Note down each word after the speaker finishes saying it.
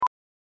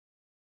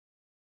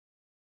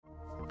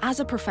As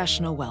a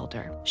professional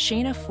welder,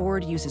 Shayna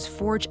Ford uses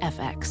Forge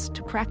FX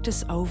to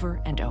practice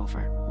over and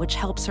over, which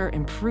helps her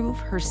improve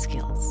her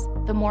skills.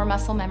 The more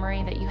muscle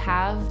memory that you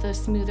have, the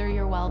smoother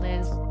your weld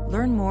is.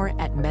 Learn more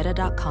at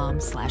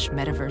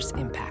meta.com/metaverse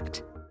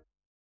impact.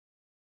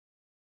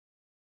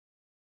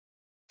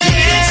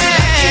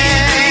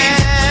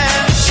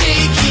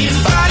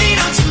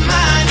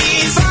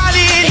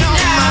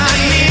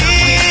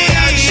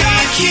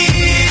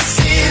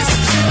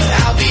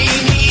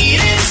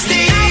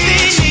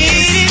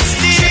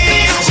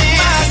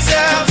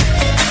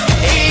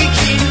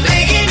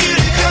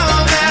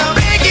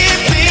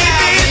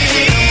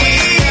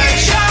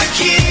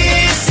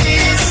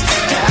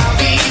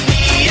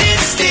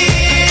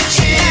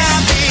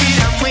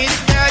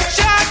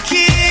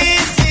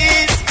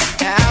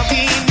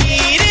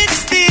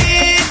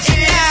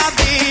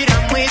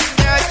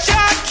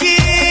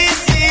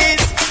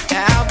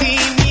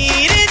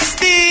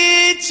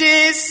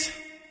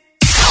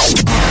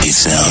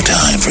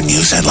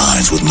 News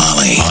headlines with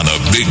Molly on a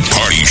big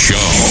party show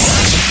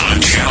on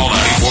Channel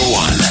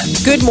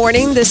 94.1. Good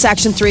morning. This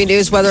Action 3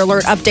 News weather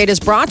alert update is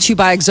brought to you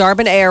by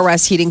Exarban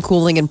ARS Heating,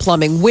 Cooling, and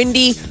Plumbing.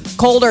 Windy,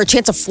 colder, a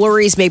chance of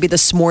flurries maybe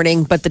this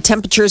morning, but the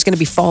temperature is going to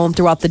be falling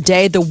throughout the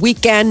day. The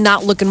weekend,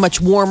 not looking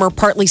much warmer,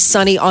 partly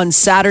sunny on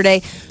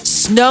Saturday.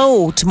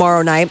 Snow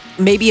tomorrow night,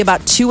 maybe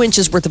about 2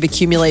 inches worth of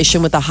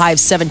accumulation with a high of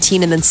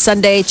 17. And then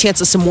Sunday,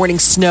 chance of some morning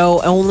snow,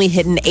 only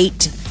hitting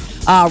 8.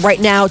 Right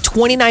now,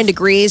 29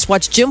 degrees.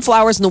 Watch Jim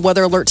Flowers and the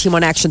Weather Alert team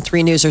on Action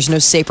 3 News. There's no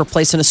safer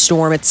place in a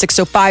storm. At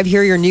 6:05,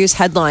 here are your news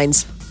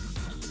headlines.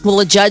 Well,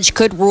 a judge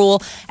could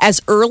rule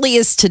as early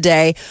as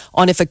today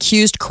on if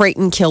accused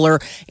Creighton killer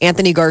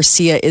Anthony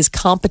Garcia is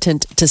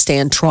competent to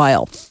stand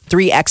trial.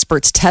 3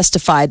 experts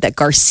testified that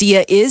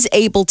Garcia is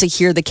able to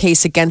hear the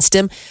case against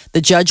him.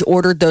 The judge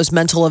ordered those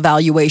mental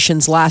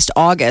evaluations last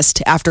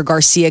August after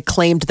Garcia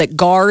claimed that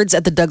guards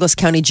at the Douglas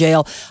County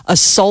Jail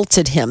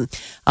assaulted him.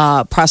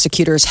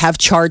 Prosecutors have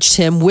charged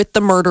him with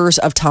the murders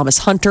of Thomas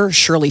Hunter,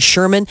 Shirley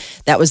Sherman.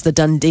 That was the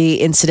Dundee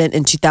incident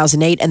in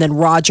 2008. And then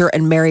Roger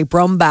and Mary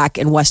Brombach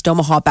in West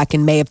Omaha back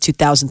in May of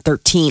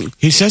 2013.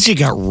 He says he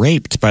got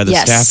raped by the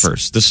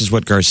staffers. This is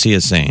what Garcia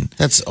is saying.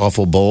 That's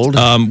awful bold.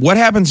 What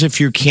happens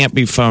if you can't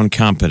be found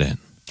competent?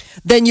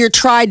 Then you're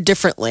tried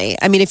differently.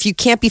 I mean, if you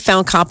can't be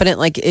found competent,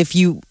 like if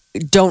you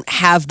don't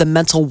have the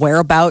mental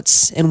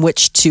whereabouts in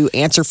which to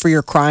answer for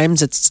your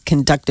crimes, it's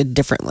conducted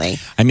differently.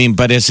 I mean,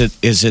 but is it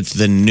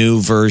the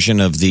new version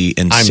of the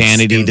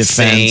insanity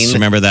defense?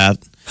 Remember that?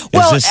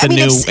 Well, is this the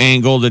new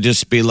angle to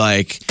just be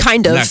like,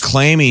 kind of not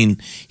claiming?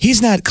 He's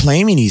not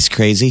claiming he's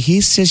crazy. He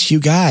says, you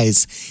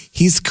guys,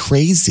 he's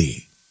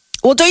crazy.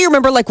 Well, don't you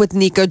remember, like, with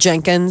Nico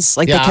Jenkins?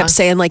 Like, they kept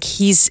saying, like,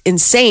 he's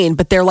insane.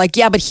 But they're like,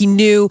 yeah, but he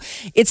knew.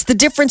 It's the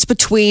difference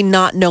between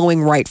not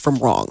knowing right from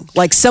wrong.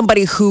 Like,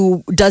 somebody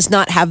who does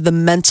not have the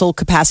mental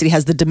capacity,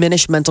 has the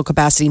diminished mental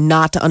capacity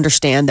not to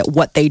understand that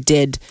what they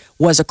did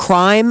was a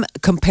crime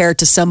compared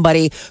to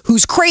somebody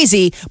who's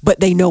crazy, but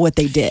they know what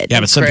they did.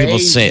 Yeah, but some people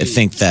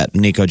think that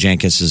Nico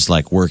Jenkins is,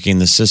 like, working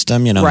the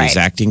system. You know, he's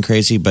acting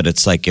crazy. But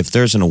it's like, if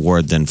there's an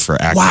award then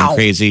for acting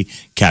crazy,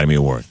 Academy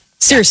Award.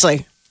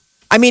 Seriously.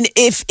 I mean,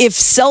 if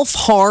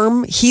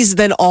self-harm, he's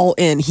then all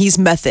in. He's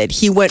method.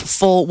 He went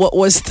full, what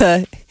was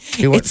the...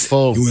 He went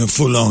full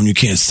on. You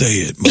can't say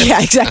it.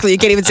 Yeah, exactly. You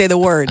can't even say the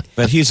word.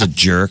 But he's a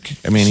jerk.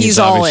 I mean, he's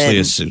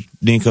obviously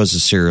Nico's a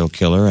serial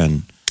killer.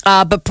 And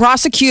but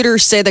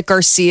prosecutors say that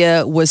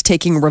Garcia was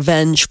taking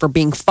revenge for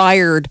being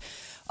fired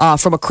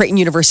from a Creighton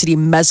University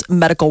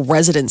medical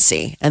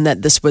residency, and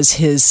that this was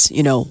his,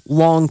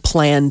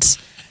 long-planned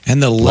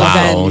and the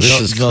level.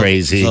 This is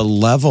crazy. The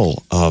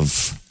level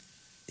of...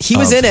 He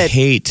was in it.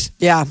 Hate.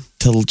 Yeah.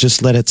 To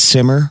just let it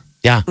simmer.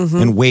 Yeah. Mm-hmm.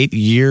 And wait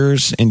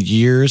years and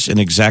years and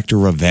exact a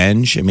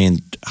revenge. I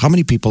mean, how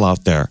many people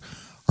out there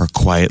are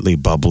quietly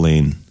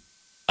bubbling?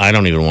 I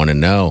don't even want to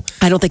know.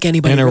 I don't think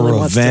anybody really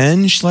wants to. And a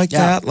revenge like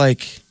that?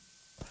 Like,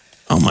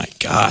 oh my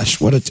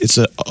gosh. It's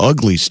an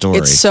ugly story.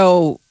 It's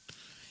so...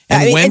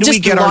 And when do we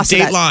get our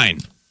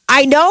Dateline?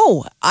 I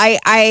know.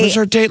 Where's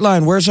our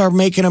Dateline? Where's our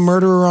making a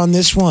murderer on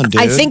this one, dude?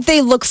 I think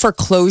they look for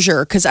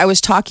closure because I was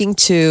talking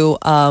to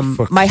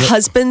my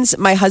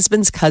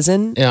husband's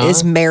cousin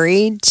is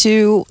married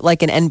to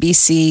like an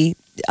NBC,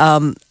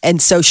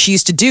 and so she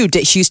used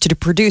to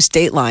produce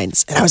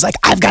Datelines, and I was like,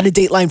 I've got a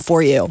Dateline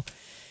for you.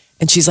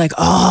 And she's like,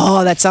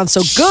 oh, that sounds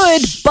so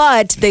good.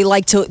 But they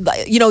like to,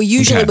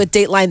 usually with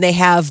Dateline, they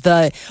have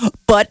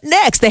but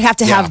next, they have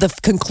to have the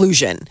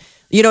conclusion.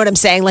 You know what I'm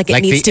saying? Like it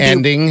needs to be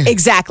ending?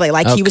 Exactly.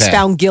 Like he was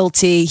found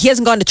guilty. He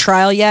hasn't gone to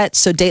trial yet,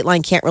 so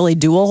Dateline can't really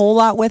do a whole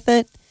lot with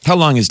it. How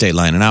long is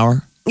Dateline? An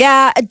hour?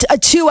 Yeah,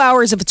 2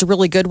 hours if it's a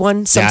really good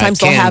one. Sometimes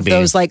they'll have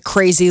those like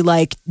crazy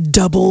like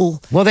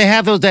double. Well, they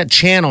have that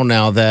channel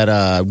now that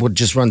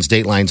just runs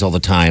Datelines all the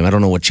time. I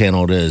don't know what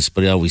channel it is,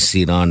 but I always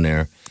see it on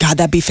there. God,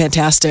 that'd be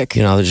fantastic.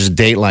 They're just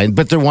Dateline,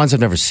 but they're ones I've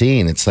never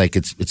seen. It's like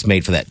it's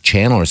made for that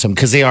channel or something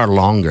because they are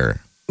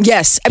longer.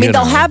 Yes. I mean,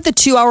 they'll have the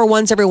 2 hour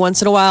ones every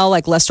once in a while.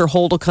 Like Lester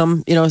Holt will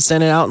come,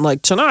 sending out and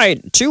like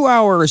tonight, 2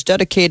 hours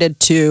dedicated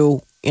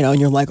to and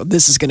you're like, oh,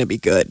 this is going to be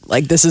good.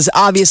 Like, this is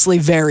obviously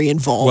very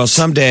involved. Well,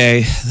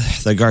 someday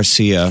the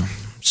Garcia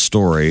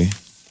story.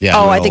 Yeah.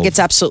 I think it's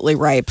absolutely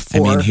ripe for. I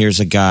mean, here's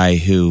a guy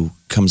who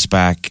comes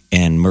back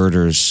and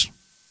murders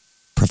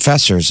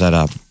professors at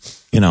a,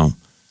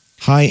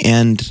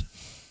 high-end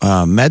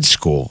med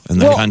school in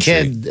the country.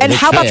 And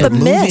how about the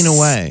miss? Moving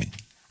away.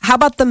 How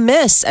about the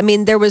miss? I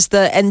mean, there was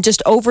and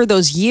just over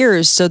those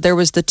years, so there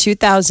was the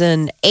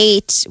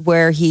 2008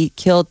 where he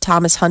killed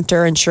Thomas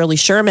Hunter and Shirley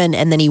Sherman,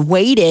 and then he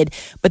waited.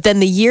 But then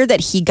the year that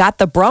he got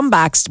the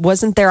Brumbachs,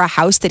 wasn't there a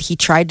house that he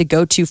tried to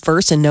go to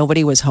first and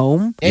nobody was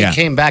home? He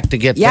came back to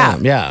get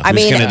them. Yeah.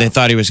 They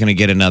thought he was going to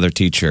get another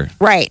teacher.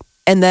 Right.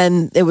 And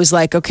then it was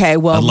like, okay,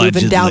 well,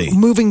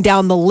 moving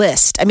down the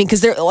list. I mean,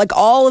 because they're like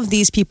all of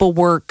these people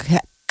were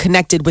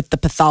connected with the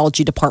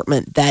pathology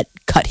department that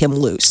cut him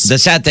loose. The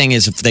sad thing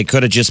is, if they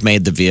could have just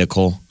made the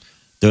vehicle,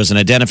 there was an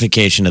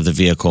identification of the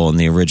vehicle in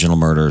the original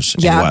murders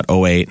in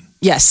 2008?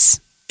 Yes.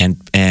 And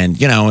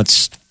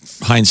it's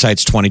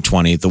hindsight's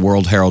 2020. The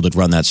World Herald had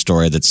run that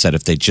story that said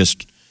if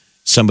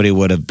somebody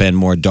would have been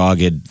more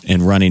dogged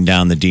in running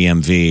down the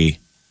DMV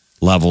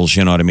levels,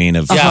 you know what I mean?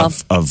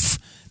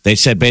 They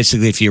said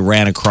basically if you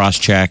ran a cross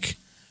check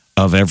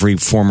of every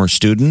former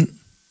student,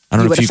 I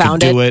don't know if you could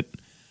do it.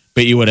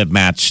 But you would have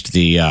matched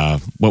the,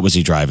 what was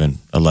he driving,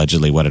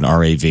 allegedly? What, an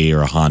RAV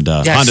or a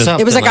Honda? Yeah, Honda.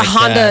 It was like a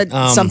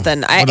Honda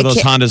something. One of those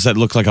Hondas that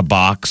look like a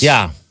box.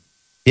 Yeah.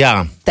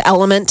 Yeah. The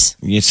Element.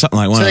 Yeah, something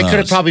like one so of those. they could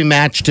have probably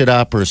matched it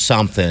up or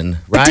something,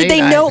 right? But did they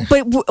know?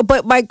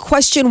 But my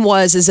question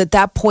is at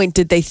that point,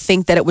 did they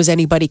think that it was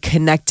anybody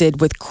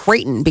connected with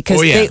Creighton? Because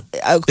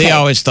they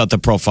always thought the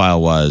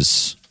profile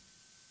was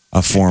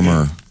a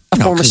former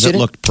student? Because it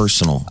looked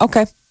personal.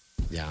 Okay.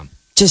 Yeah.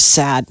 Just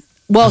sad.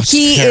 Well,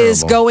 he terrible.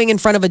 is going in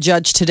front of a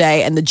judge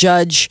today, and the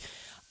judge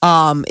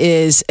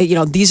is,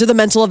 these are the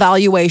mental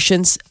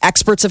evaluations.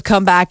 Experts have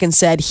come back and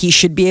said he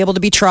should be able to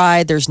be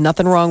tried. There's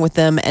nothing wrong with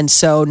him. And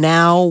so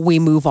now we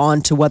move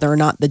on to whether or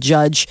not the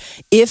judge,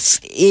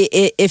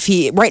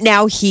 right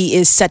now he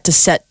is set to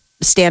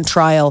stand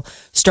trial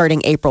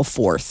starting April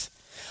 4th.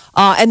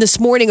 And this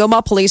morning,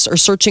 Omaha police are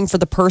searching for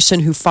the person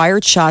who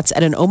fired shots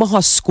at an Omaha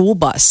school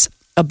bus.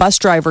 A bus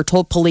driver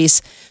told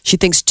police she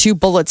thinks 2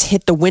 bullets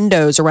hit the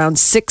windows around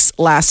 6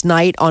 last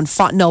night on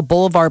Fontenelle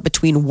Boulevard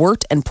between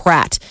Wirt and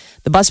Pratt.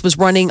 The bus was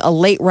running a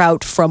late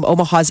route from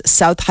Omaha's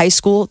South High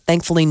School.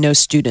 Thankfully, no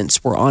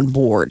students were on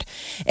board.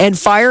 And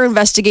fire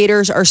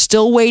investigators are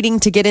still waiting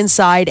to get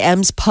inside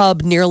M's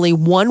Pub nearly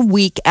 1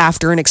 week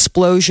after an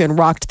explosion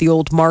rocked the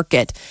old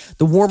market.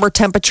 The warmer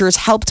temperatures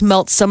helped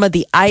melt some of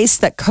the ice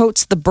that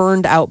coats the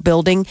burned-out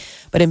building,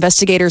 but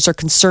investigators are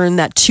concerned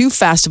that too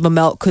fast of a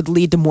melt could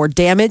lead to more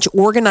damage.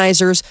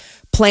 Organizers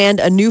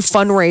planned a new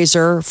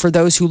fundraiser for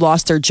those who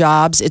lost their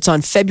jobs. It's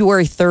on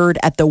February 3rd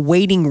at the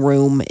Waiting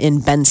Room in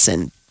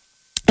Benson.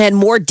 And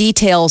more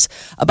details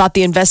about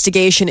the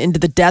investigation into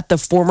the death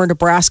of former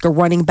Nebraska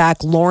running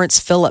back Lawrence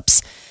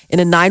Phillips. In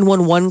a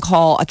 911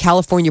 call, a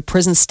California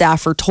prison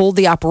staffer told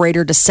the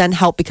operator to send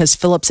help because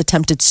Phillips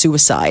attempted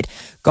suicide.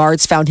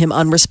 Guards found him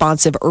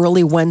unresponsive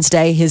early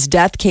Wednesday. His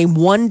death came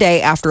 1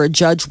 day after a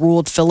judge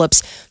ruled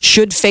Phillips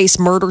should face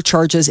murder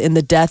charges in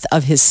the death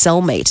of his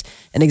cellmate.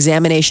 An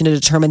examination to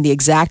determine the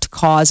exact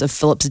cause of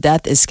Phillips'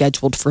 death is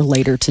scheduled for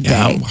later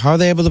today. Yeah, how are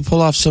they able to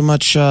pull off so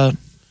much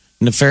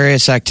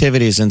nefarious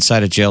activities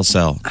inside a jail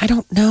cell? I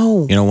don't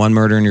know. One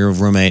murdering your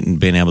roommate and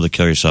being able to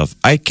kill yourself.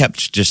 I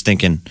kept just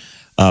thinking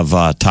of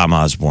Tom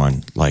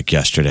Osborne like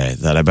yesterday,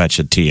 that I bet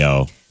you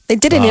T.O. They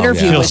did an interview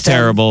with him. It feels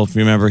terrible.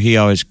 Remember, he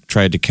always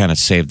tried to kind of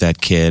save that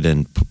kid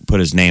and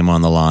put his name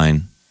on the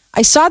line.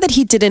 I saw that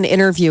he did an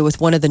interview with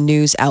one of the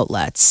news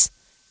outlets.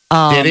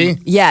 Did he?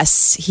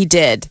 Yes, he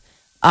did.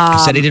 He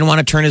said he didn't want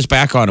to turn his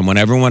back on him. When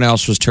everyone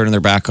else was turning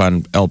their back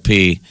on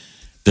LP,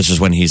 this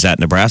is when he's at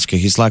Nebraska.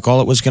 He's like, all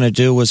it was going to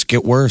do was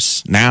get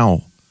worse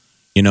now.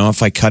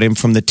 If I cut him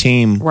from the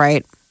team,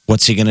 right?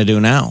 What's he going to do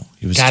now?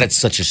 It's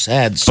such a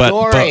sad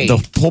story. But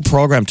the whole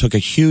program took a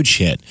huge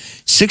hit.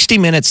 60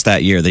 Minutes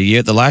that year,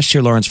 the last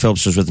year Lawrence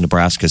Phillips was with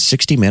Nebraska,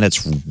 60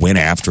 Minutes went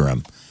after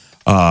him.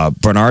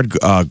 Bernard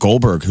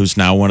Goldberg, who's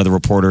now one of the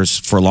reporters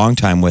for a long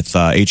time with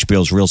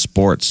HBO's Real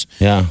Sports,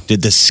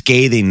 did the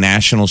scathing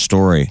national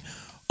story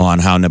on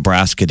how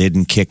Nebraska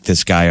didn't kick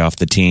this guy off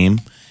the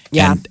team.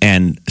 Yeah.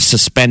 And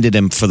suspended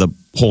him for the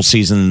whole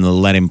season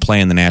and let him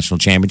play in the national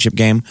championship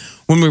game.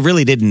 When we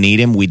really didn't need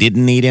him, we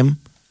didn't need him.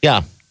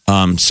 Yeah.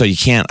 So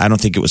I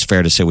don't think it was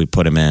fair to say we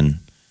put him in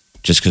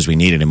just because we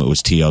needed him. It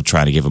was T.O.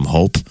 trying to give him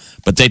hope.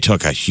 But they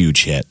took a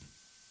huge hit.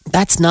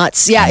 That's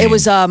nuts. Yeah, it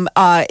was on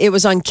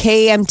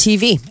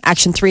KMTV,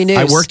 Action 3 News.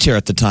 I worked here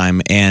at the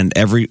time, and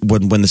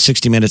when the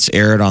 60 Minutes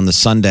aired on the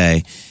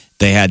Sunday,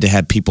 they had to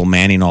have people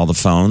manning all the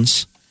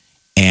phones,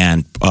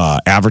 and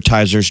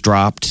advertisers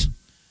dropped.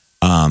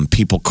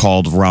 People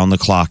called around the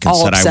clock and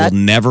said, I will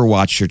never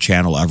watch your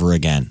channel ever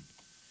again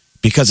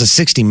because of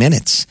 60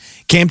 Minutes.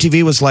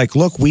 KMTV was like,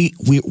 look,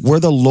 we're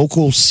the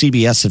local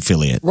CBS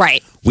affiliate.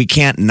 Right. We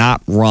can't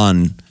not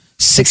run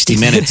 60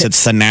 minutes.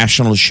 It's the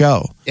national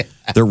show. Yeah.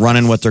 They're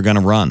running what they're going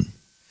to run.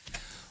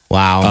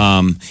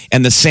 Wow.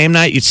 And the same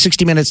night,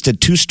 60 Minutes did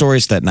 2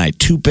 stories that night,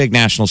 2 big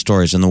national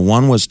stories. And the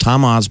one was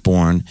Tom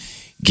Osborne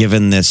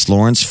given this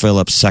Lawrence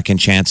Phillips second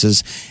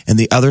chances. And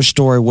the other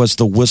story was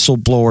the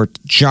whistleblower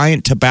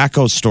giant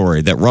tobacco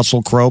story that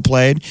Russell Crowe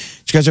played.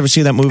 Did you guys ever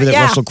see that movie that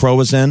Russell Crowe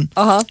was in?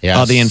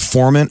 Yes. The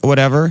Informant,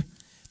 whatever.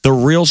 The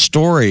real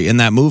story in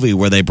that movie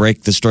where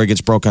the story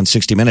gets broke on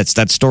 60 Minutes,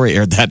 that story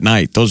aired that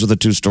night. Those are the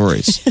 2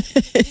 stories.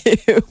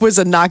 It was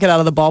a knock it out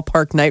of the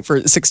ballpark night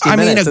for 60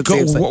 minutes.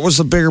 What was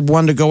the bigger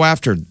one to go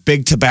after?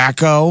 Big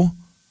tobacco?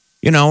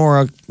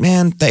 Or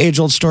the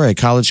age-old story, a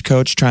college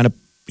coach trying to,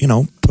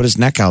 put his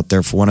neck out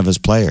there for one of his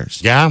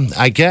players. Yeah,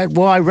 I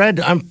read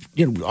on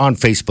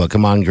Facebook,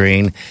 Amon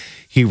Green,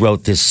 he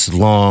wrote this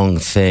long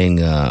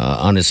thing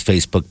on his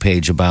Facebook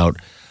page about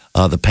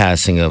the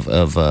passing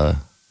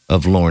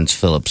of Lawrence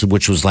Phillips,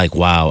 which was like,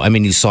 wow. I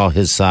mean, you saw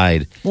his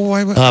side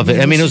of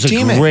it. I mean, it was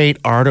a great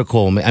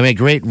article. I mean, a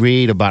great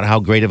read about how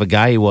great of a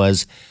guy he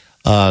was.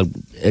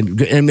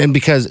 And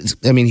because,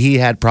 I mean, he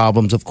had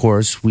problems, of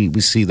course. We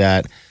see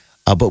that.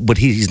 But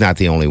he's not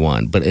the only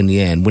one. But in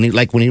the end, when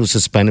he was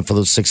suspended for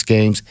those 6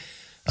 games,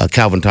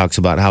 Calvin talks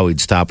about how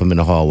he'd stop him in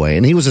the hallway.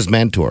 And he was his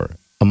mentor,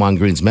 Amon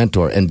Green's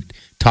mentor, and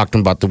talked to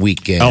him about the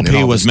weekend.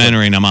 LP was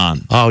mentoring him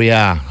on. Oh,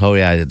 yeah.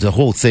 The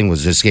whole thing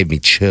just gave me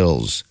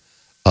chills.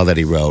 That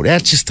he wrote.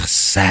 That's just a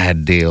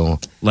sad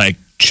deal. Like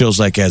chills,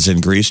 like as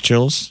in Grease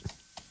chills?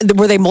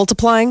 Were they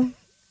multiplying?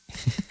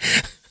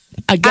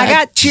 I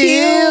got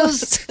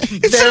chills.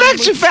 It's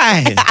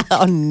electrifying.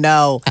 Oh,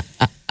 no.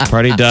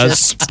 Party's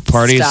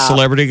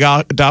celebrity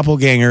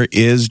doppelganger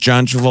is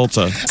John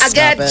Travolta. I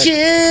got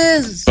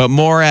chills. But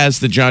more as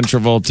the John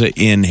Travolta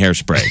in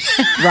Hairspray.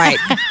 Right.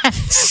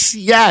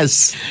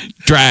 Yes.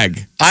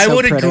 Drag. I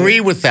would pretty. agree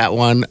with that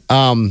one.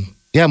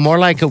 More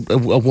like a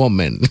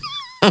woman.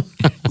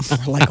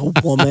 Like a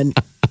woman.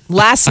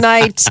 Last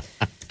night,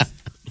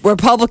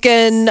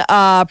 Republican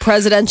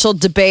presidential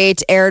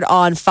debate aired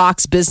on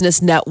Fox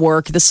Business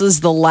Network. This was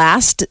the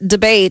last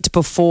debate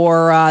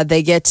before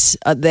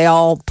they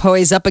all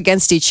poise up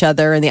against each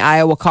other in the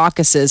Iowa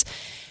caucuses.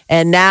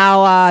 And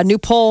now, new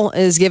poll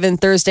is given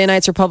Thursday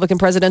night's Republican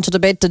presidential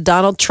debate to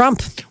Donald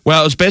Trump.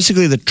 Well, it was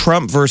basically the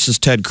Trump versus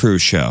Ted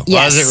Cruz show.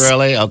 Yes. Was it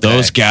really? Okay.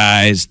 Those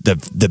guys,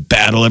 the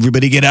battle,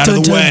 everybody get out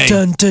of the way.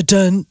 Dun, dun,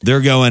 dun.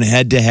 They're going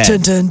head to head.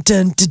 Dun, dun,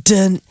 dun, dun,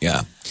 dun.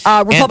 Yeah.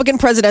 Republican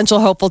presidential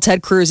hopeful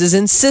Ted Cruz is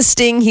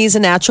insisting he's a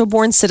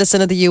natural-born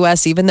citizen of the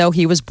U.S., even though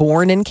he was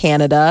born in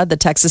Canada. The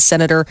Texas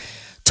senator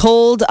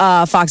told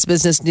Fox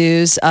Business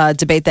News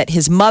debate that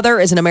his mother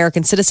is an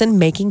American citizen,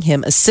 making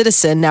him a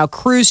citizen. Now,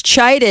 Cruz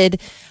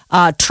chided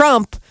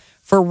Trump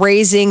for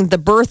raising the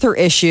birther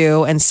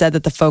issue and said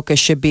that the focus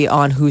should be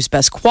on who's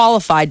best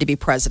qualified to be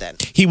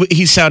president.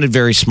 He sounded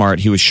very smart.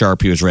 He was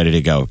sharp. He was ready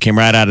to go. Came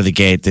right out of the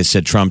gate. They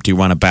said, Trump, do you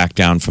want to back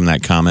down from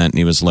that comment? And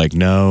he was like,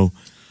 no,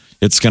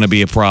 it's going to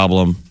be a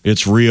problem.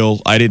 It's real.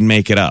 I didn't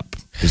make it up.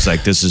 He's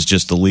like, this is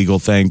just a legal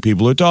thing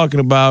people are talking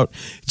about.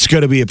 It's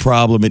going to be a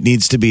problem. It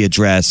needs to be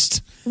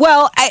addressed.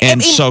 Well,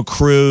 so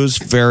Cruz,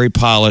 very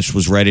polished,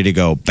 was ready to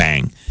go.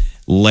 Bang.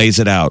 Lays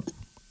it out.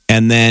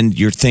 And then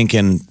you're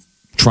thinking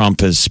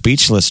Trump is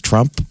speechless.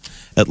 Trump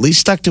at least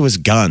stuck to his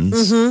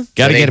guns. Mm-hmm.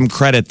 Got to get him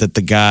credit that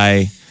the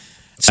guy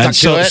stuck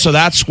to it. So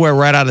that's where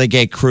right out of the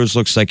gate, Cruz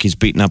looks like he's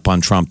beating up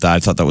on Trump. I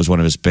thought that was one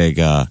of his big,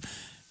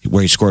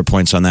 where he scored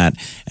points on that.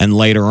 And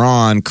later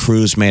on,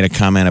 Cruz made a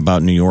comment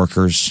about New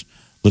Yorkers.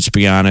 Let's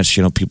be honest,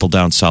 people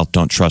down south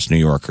don't trust New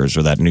Yorkers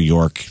or that New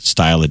York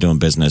style of doing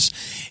business.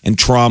 And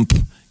Trump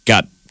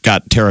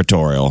got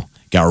territorial,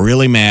 got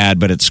really mad,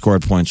 but it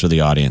scored points with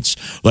the audience.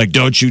 Like,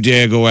 don't you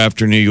dare go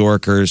after New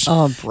Yorkers.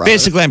 Oh, brother.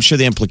 Basically, I'm sure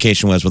the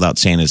implication was, without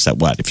saying is that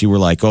what? If you were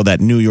like, that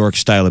New York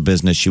style of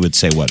business, you would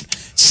say what?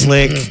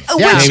 Slick.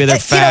 Yeah. Maybe they're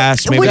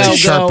fast. Maybe they have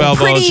sharp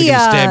elbows. You can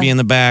stab you in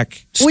the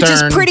back. Which is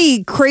Stern.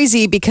 pretty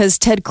crazy because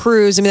Ted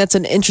Cruz, that's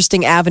an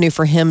interesting avenue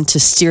for him to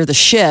steer the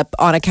ship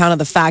on account of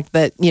the fact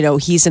that,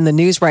 he's in the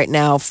news right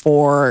now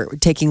for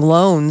taking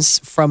loans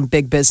from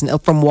big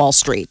business, from Wall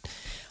Street.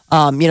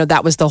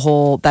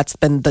 That's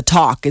been the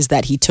talk is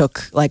that he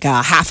took like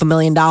a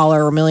 $500,000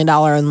 or $1 million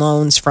in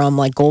loans from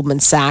like Goldman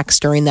Sachs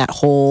during that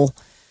whole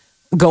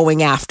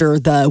going after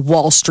the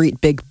Wall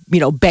Street big,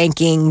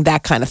 banking,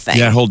 that kind of thing.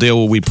 That whole deal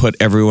where we put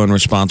everyone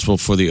responsible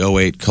for the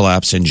 2008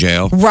 collapse in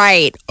jail.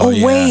 Right.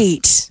 yeah.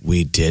 Wait.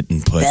 We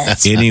didn't put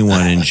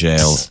anyone in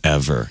jail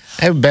ever.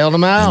 I bailed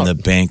him out. And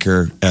the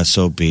banker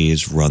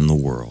SOBs run the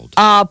world.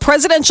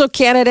 Presidential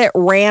candidate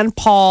Rand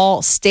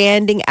Paul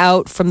standing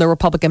out from the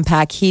Republican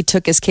pack. He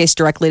took his case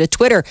directly to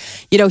Twitter.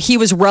 He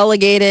was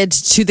relegated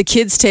to the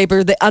kids'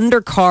 table, the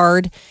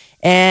undercard.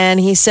 And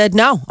he said,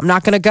 no, I'm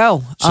not going to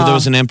go. So there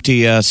was an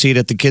empty seat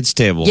at the kids'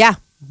 table. Yeah.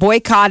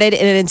 Boycotted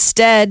and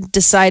instead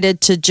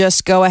decided to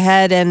just go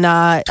ahead and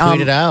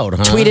tweet it out.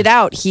 Huh? Tweet it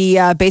out. He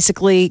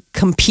basically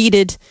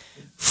competed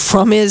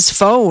from his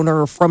phone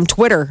or from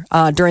Twitter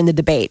during the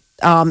debate.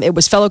 It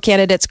was fellow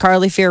candidates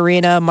Carly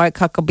Fiorina, Mike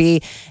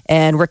Huckabee,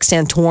 and Rick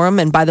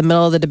Santorum. And by the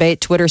middle of the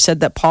debate, Twitter said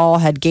that Paul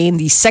had gained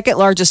the second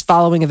largest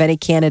following of any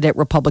candidate,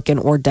 Republican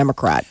or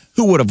Democrat.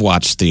 Who would have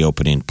watched the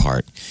opening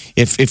part?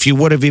 If you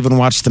would have even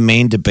watched the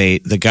main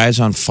debate, the guys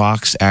on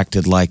Fox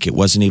acted like it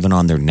wasn't even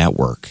on their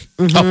network.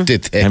 Oh,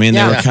 did they? I mean,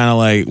 they were kind of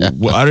like,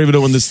 well, I don't even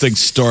know when this thing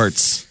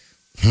starts.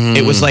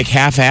 It was like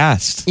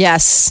half-assed.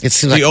 Yes. It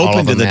seems like The all open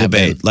of to them the have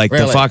debate. been. Like the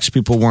Really? Fox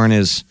people weren't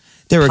as,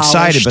 they were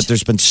excited, Polished. but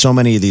there's been so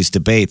many of these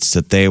debates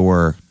that they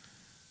were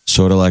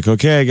sort of like,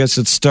 okay, I guess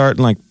it's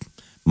starting. Like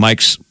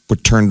mics were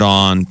turned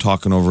on,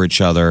 talking over each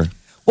other.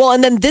 Well,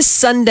 and then this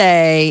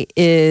Sunday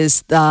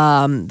is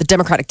the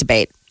Democratic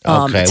debate.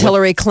 Okay. It's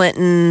Hillary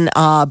Clinton,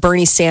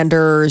 Bernie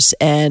Sanders,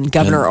 and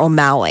Governor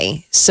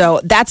O'Malley.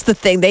 So that's the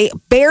thing. They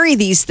bury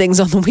these things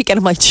on the weekend.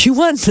 I'm like, do you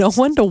want no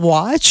one to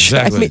watch?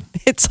 Exactly. I mean,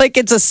 it's like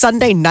it's a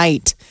Sunday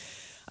night.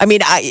 I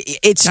mean,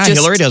 it's Yeah, just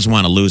Hillary doesn't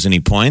want to lose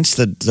any points.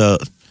 They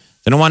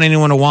don't want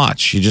anyone to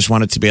watch. You just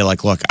want it to be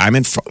like, look, I'm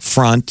in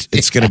front.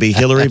 It's going to be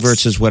Hillary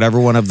versus whatever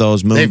one of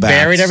those moonbats. They've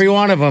buried every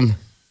one of them.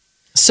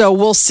 So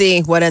we'll see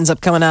what ends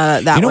up coming out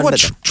of that You know one.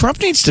 what? But Trump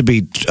needs to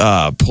be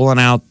pulling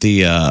out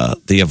the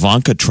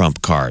Ivanka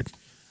Trump card.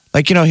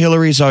 Like,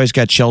 Hillary's always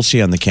got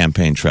Chelsea on the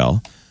campaign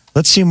trail.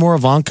 Let's see more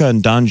Ivanka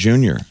and Don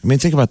Jr. I mean,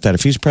 think about that.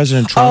 If he's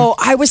President Trump, oh,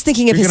 I was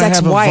thinking of you're his gonna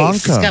have ex-wife.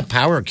 Ivanka. He's got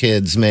power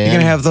kids, man. You're going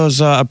to have those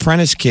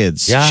apprentice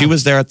kids. Yeah. She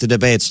was there at the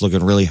debates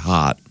looking really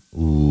hot.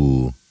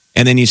 Ooh.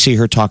 And then you see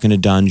her talking to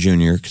Don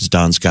Jr. because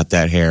Don's got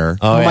that hair.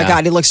 Oh my yeah.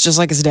 God, he looks just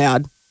like his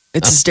dad.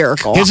 It's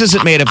hysterical. His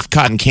isn't made of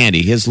cotton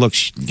candy. His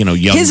looks, younger.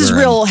 His is and-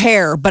 real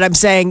hair, but I'm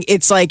saying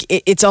it's like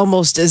it's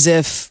almost as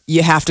if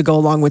you have to go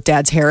along with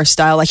Dad's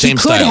hairstyle. Like Same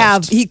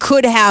stylist. he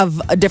could have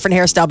a different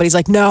hairstyle, but he's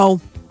like, no,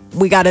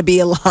 we got to be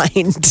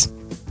aligned.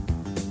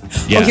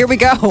 Yeah. Oh, here we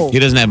go. He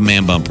doesn't have a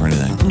man bump or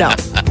anything. No,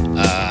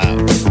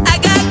 I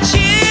got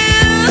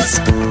chills.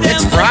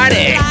 It's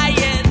Friday.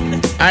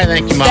 All right,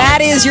 thank you, Mom. that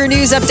is your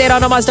news update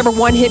on Omaha's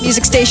 #1 hit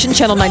music station,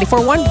 Channel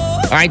 94.1.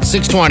 All right,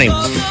 6:20.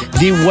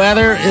 The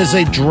weather is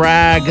a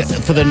drag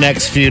for the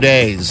next few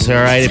days. All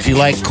right, if you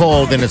like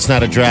cold, then it's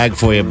not a drag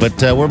for you. But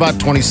we're about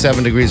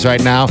 27 degrees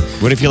right now.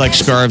 What if you like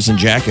scarves and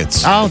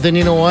jackets? Oh, then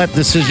you know what?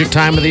 This is your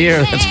time of the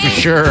year. That's for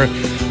sure.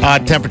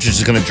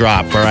 Temperatures are going to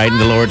drop, all right, in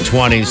the lower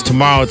 20s.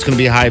 Tomorrow it's going to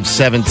be a high of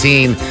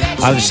 17.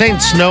 They're saying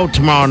snow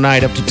tomorrow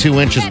night, up to 2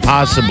 inches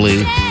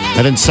possibly.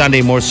 And then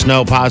Sunday, more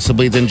snow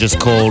possibly, then just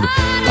cold.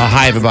 A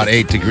high of about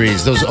 8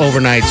 degrees. Those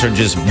overnights are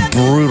just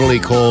brutally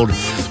cold.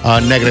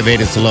 -8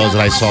 is the lows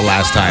that I saw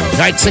last time. All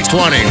right,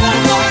 6:20.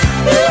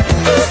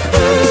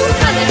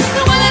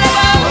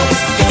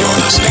 You're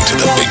listening to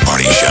The Big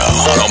Party Show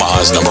on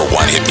Omaha's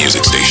 #1 hit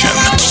music station.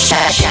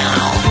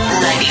 Channel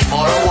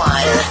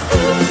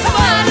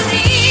 94.1.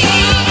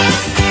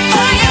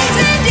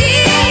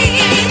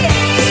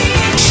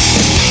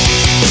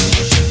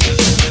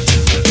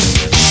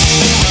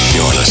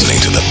 You're listening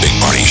to The Big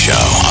Party Show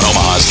on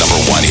Omaha's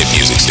 #1 hit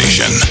music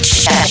station.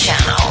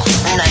 Channel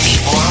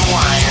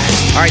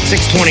 94.1. All right,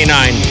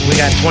 6:29. We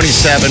got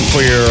 27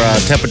 for your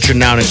temperature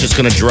now, and it's just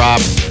going to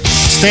drop.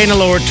 Stay in the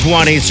lower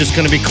 20s. Just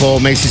going to be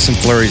cold. May see some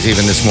flurries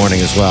even this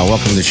morning as well.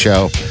 Welcome to the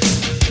show.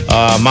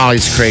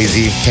 Molly's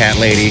crazy, cat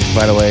lady,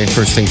 by the way.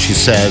 First thing she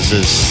says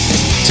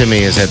to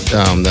me is that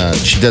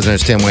she doesn't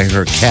understand why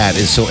her cat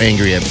is so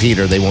angry at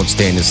Peter. They won't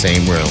stay in the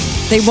same room.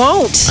 They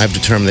won't. I've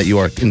determined that you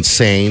are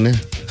insane,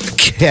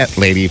 cat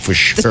lady, for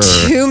sure.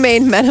 The two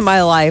main men in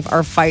my life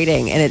are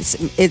fighting, and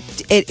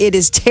it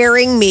is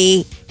tearing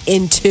me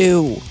in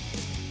two.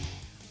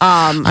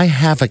 I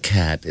have a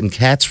cat, and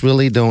cats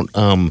really don't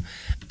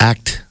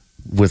act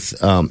with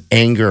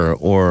anger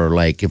or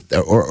like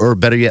or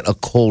better yet, a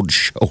cold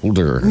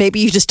shoulder. Maybe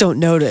you just don't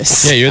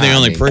notice. Yeah, you're the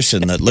only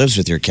person that lives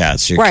with your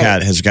cat. So your Right.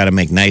 cat has got to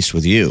make nice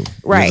with you.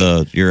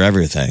 Right. You're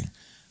everything.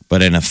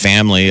 But in a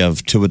family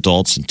of 2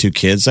 adults and 2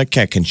 kids, that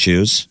cat can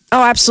choose.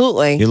 Oh,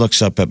 absolutely. He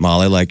looks up at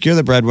Molly like, you're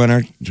the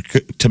breadwinner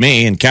to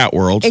me in cat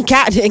world. In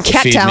cat You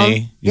feed town,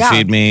 me. You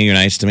feed me. You're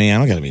nice to me. I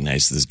don't got to be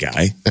nice to this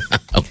guy.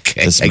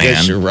 Okay, This I guess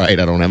man. you're right.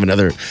 I don't have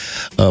another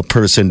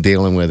person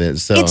dealing with it.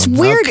 So It's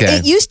weird. okay.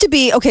 It used to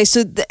be okay.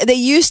 So they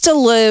used to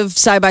live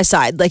side by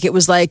side. Like it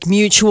was like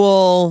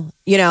mutual.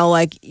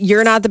 Like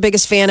you're not the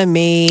biggest fan of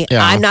me.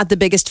 Yeah. I'm not the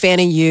biggest fan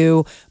of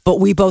you. But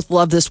we both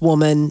love this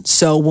woman,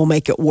 so we'll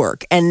make it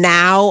work. And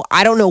now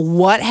I don't know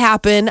what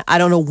happened. I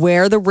don't know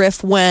where the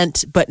riff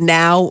went. But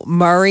now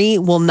Murray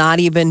will not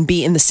even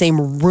be in the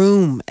same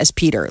room as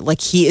Peter. Like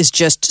he is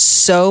just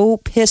so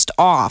pissed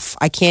off.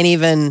 I can't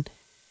even.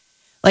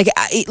 Like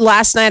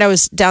last night, I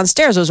was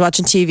downstairs. I was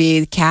watching TV.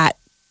 The cat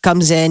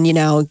comes in,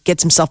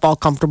 gets himself all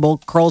comfortable,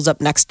 curls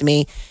up next to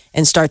me,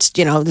 and starts,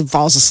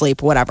 falls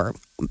asleep, whatever.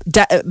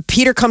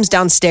 Peter comes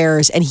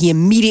downstairs, and he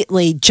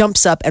immediately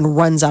jumps up and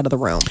runs out of the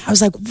room. I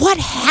was like, what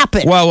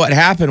happened? Well, what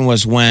happened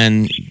was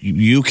when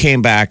you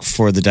came back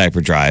for the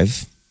diaper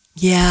drive,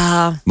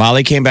 Yeah.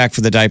 Molly came back for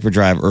the diaper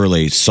drive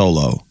early,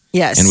 solo.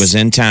 Yes. And was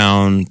in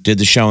town, did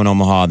the show in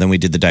Omaha, then we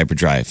did the diaper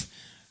drive.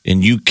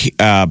 And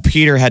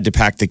Peter had to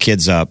pack the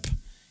kids up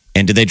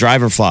And did they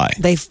drive or fly?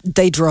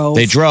 They drove.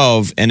 They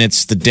drove, and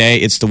it's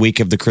the week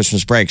of the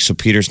Christmas break. So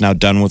Peter's now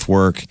done with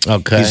work.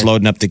 Okay. He's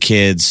loading up the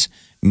kids,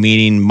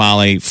 meeting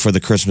Molly for the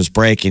Christmas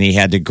break, and he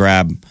had to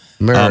grab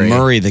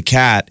Murray the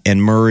cat,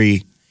 and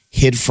Murray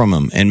hid from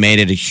him and made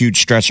it a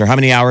huge stressor. How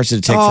many hours did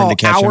it take for him to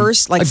catch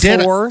hours, him? like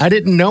 4. I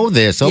didn't know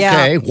this.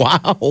 Okay,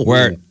 wow.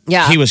 Where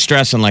he was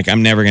stressing, like,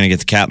 I'm never going to get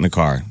the cat in the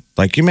car.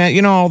 Like, you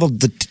man, all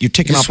you're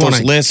ticking off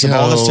those lists of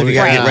all this stuff you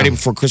got to get ready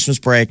before Christmas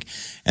break,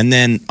 and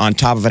then on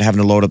top of it,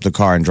 having to load up the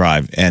car and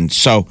drive. And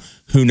so,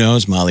 who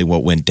knows, Molly,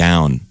 what went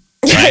down?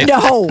 Right?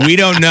 No, we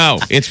don't know.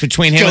 It's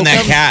between him and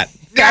that cat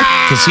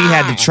because he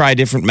had to try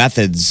different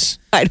methods.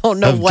 I don't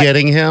know of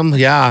getting him.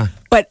 Yeah.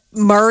 But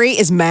Murray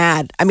is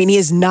mad. I mean, he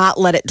has not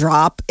let it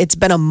drop. It's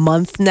been a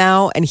month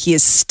now, and he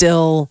is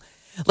still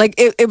like,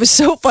 it was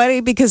so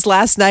funny because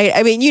last night,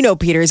 I mean,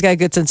 Peter, he's got a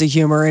good sense of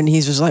humor, and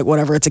he's just like,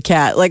 whatever, it's a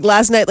cat. Like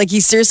last night, like he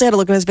seriously had a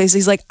look on his face.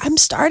 He's like, I'm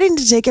starting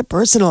to take it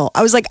personal.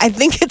 I was like, I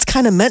think it's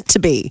kind of meant to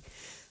be.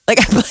 Like,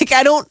 I'm like,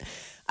 I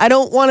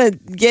don't want to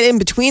get in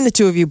between the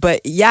two of you,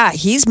 but yeah,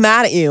 he's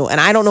mad at you, and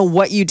I don't know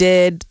what you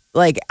did.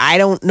 Like, I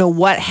don't know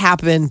what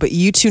happened, but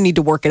you two need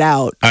to work it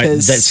out.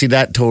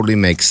 That totally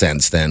makes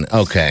sense then.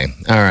 Okay.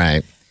 All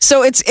right.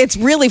 So it's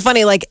really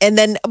funny. Like,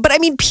 but I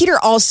mean, Peter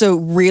also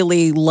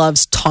really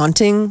loves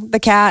taunting the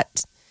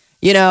cat.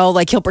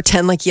 Like he'll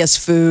pretend like he has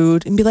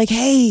food and be like,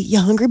 hey, you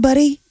hungry,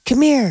 buddy?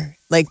 Come here.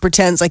 Like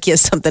pretends like he has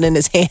something in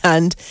his hand.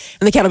 And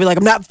the cat will be like,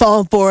 I'm not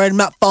falling for it. I'm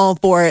not falling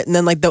for it. And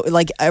then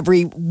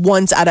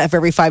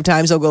every 5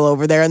 times he'll go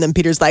over there. And then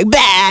Peter's like, bah,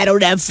 I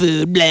don't have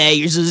food. Blah,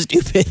 you're so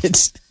stupid.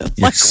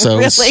 You're so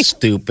really?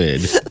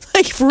 Stupid.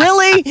 Like,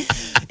 really?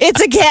 It's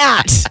a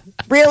cat.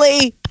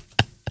 Really?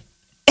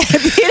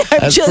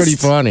 That's pretty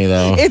funny,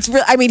 though.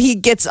 I mean, he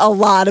gets a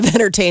lot of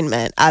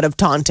entertainment out of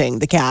taunting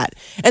the cat.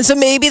 And so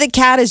maybe the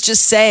cat is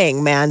just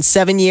saying, man,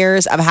 7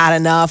 years, I've had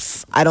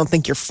enough. I don't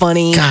think you're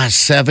funny. Gosh,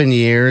 7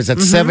 years.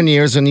 That's 7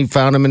 years when you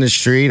found him in the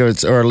street,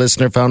 or a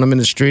listener found him in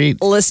the street.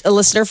 A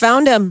listener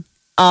found him.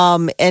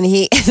 And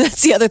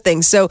that's the other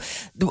thing. So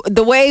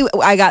the way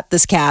I got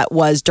this cat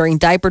was during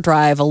diaper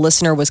drive, a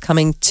listener was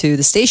coming to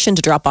the station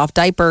to drop off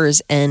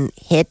diapers and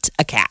hit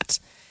a cat.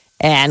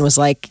 And was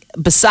like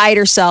beside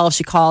herself.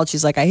 She called.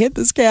 She's like, I hit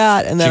this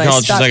cat. And then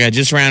she's like, I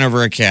just ran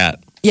over a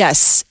cat.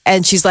 Yes.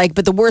 And she's like,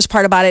 but the worst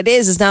part about it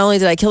is not only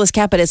did I kill this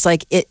cat, but it's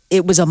like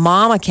it was a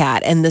mama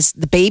cat, and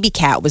the baby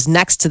cat was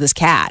next to this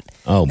cat.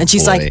 Oh, and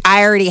she's like,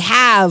 I already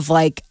have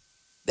like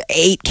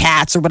 8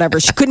 cats or whatever.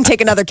 She couldn't take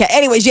another cat.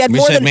 Anyways, you had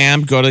more than.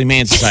 Ma'am, go to the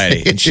Humane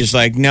Society. And she's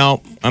like,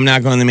 no, I'm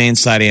not going to the Humane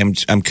Society.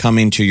 I'm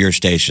coming to your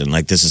station.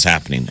 Like, this is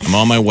happening. I'm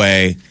on my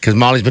way. Because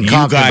Molly's been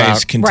talking about. You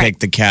guys can take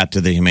the cat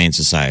to the Humane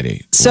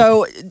Society.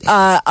 So,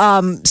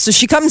 so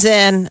she comes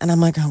in, and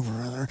I'm like, oh,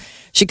 brother.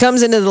 She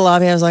comes into the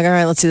lobby. I was like, all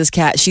right, let's see this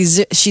cat. She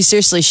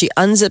seriously, she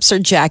unzips her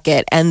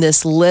jacket, and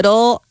this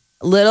little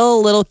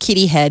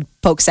kitty head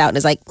pokes out and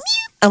is like, meow.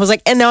 I was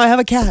like, and now I have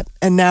a cat.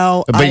 And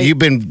now you've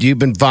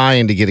been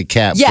vying to get a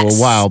cat for a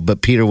while,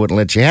 but Peter wouldn't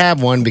let you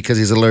have one because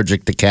he's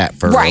allergic to cat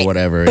fur or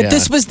whatever. But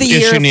this was the year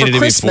issue needed for to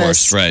Christmas. be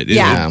forced, right?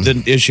 Yeah.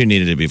 The issue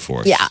needed to be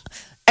forced. Yeah.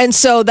 And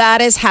so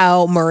that is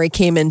how Murray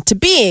came into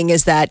being,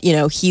 is that,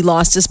 he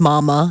lost his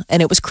mama,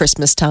 and it was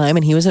Christmas time,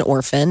 and he was an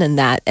orphan, and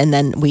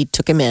then we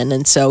took him in.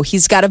 And so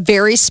he's got a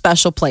very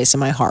special place in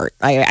my heart.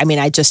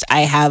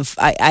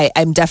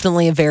 I'm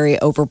definitely a very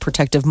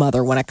overprotective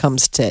mother when it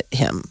comes to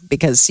him,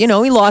 because, he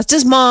lost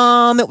his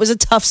mom. It was a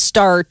tough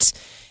start,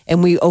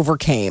 and we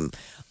overcame.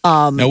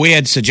 No, we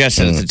had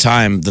suggested at the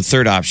time, the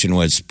third option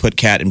was put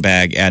cat in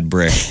bag, add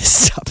brick,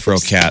 throw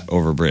cat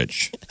over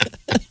bridge.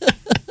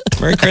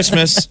 Merry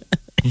Christmas.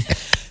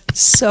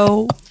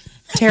 So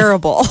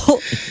terrible.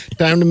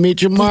 Time to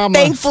meet your mama.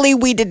 Thankfully,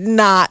 we did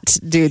not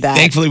do that.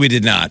 Thankfully, we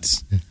did not.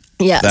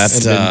 Yes.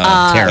 That's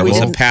terrible. It was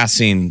a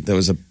passing, there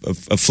was a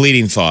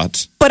fleeting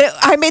thought. But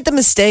I made the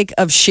mistake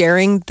of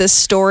sharing this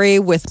story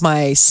with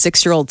my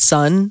 6-year-old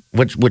son.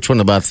 Which one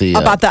about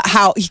the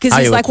how, because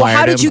he's like, well,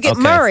 how did you get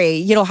Okay.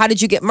 Murray? How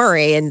did you get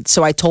Murray? And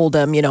so I told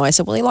him, I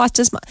said, well, he lost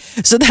his mom.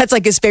 So that's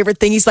like his favorite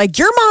thing. He's like,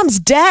 your mom's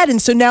dead,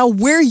 and so now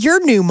we're your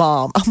new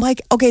mom. I'm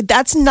like, okay,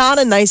 that's not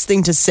a nice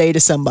thing to say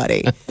to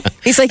somebody.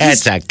 He's like,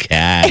 It's a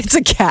cat. It's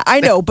a cat. I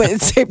know, but at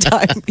the same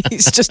time,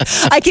 he's just,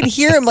 I can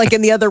hear him like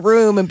in the other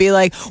room and be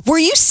like, were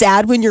you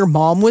sad when your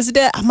mom was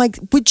dead? I'm like,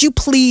 would you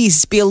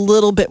please be a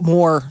little bit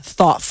more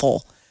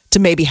thoughtful to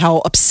maybe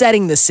how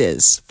upsetting this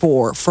is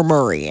for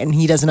Murray, and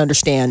he doesn't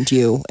understand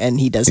you, and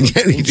he doesn't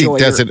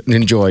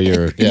enjoy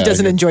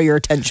your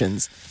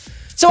attentions.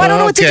 So I don't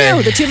know what to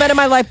do. The 2 men in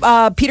my life.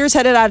 Peter's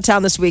headed out of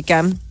town this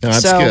weekend.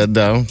 That's good,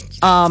 though.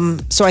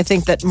 So I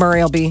think that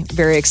Murray will be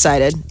very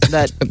excited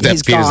that,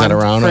 he's Peter's gone not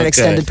around. for an Okay.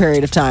 extended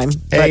period of time.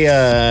 Hey,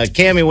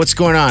 Cammie, what's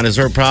going on? Is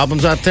there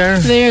problems out there?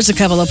 There's a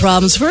couple of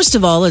problems. First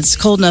of all, it's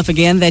cold enough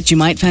again that you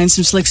might find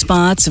some slick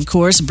spots. Of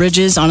course,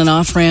 bridges, on and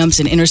off ramps,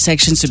 and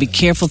intersections, so be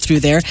careful through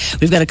there.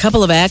 We've got a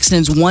couple of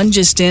accidents. One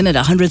just in at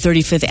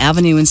 135th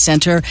Avenue and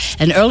Center.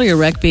 An earlier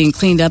wreck being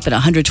cleaned up at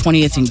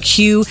 120th and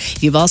Q.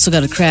 You've also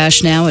got a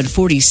crash now at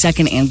 40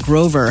 42nd and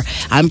Grover.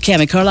 I'm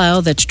Cammie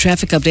Carlisle. That's your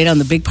traffic update on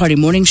the Big Party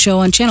Morning Show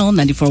on Channel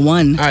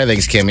 94.1. All right,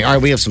 thanks, Cammie. All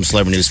right, we have some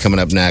celebrity news coming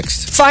up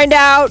next. Find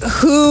out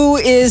who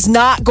is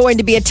not going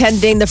to be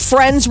attending the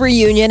Friends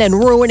reunion and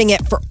ruining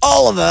it for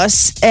all of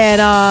us.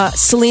 And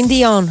Celine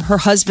Dion, her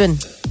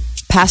husband,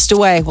 passed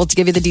away. We'll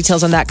give you the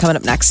details on that coming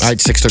up next. All right,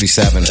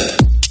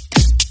 6:37.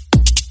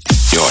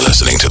 You're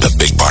listening to The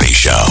Big Party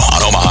Show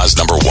on Omaha's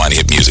 #1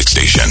 hit music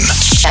station.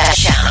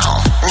 Channel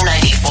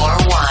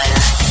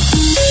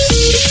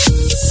 94.1.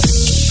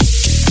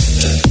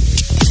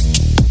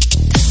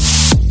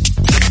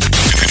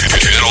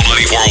 Channel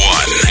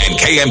 94.1 and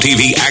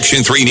KMTV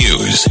Action 3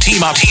 News. Team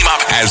up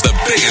as the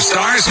biggest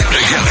stars come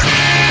together.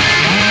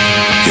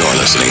 You're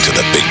listening to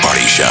The Big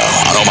Party Show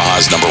on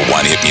Omaha's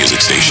 #1 hit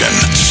music station.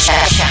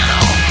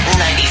 Channel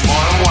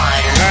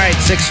 94.1. All right,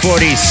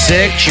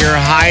 6:46. Your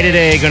high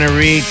today going to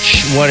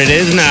reach what it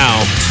is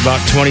now. It's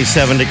about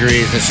 27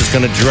 degrees. It's just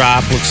going to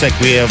drop. Looks like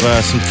we have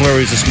some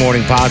flurries this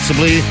morning,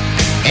 possibly.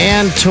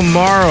 And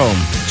tomorrow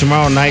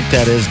night,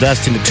 that is,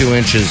 dusting to 2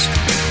 inches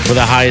for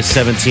the high of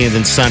 17.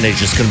 And Sunday's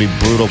just going to be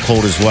brutal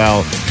cold as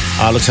well.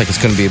 Looks like it's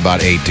going to be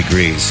about 8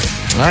 degrees.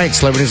 All right,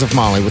 celebrities of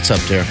Molly, what's up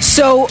there?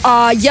 So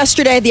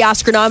yesterday, the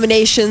Oscar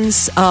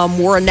nominations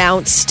were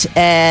announced,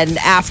 and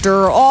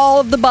after all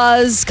of the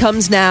buzz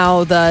comes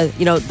now, they're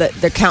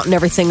counting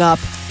everything up,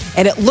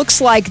 and it looks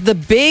like the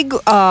big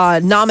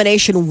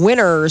nomination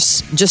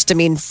winners,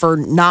 for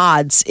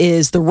nods,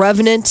 is The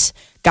Revenant.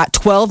 Got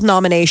 12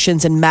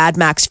 nominations, and Mad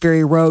Max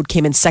Fury Road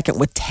came in second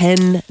with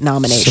 10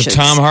 nominations. So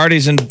Tom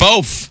Hardy's in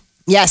both.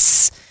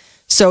 Yes.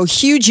 So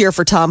huge year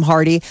for Tom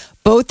Hardy.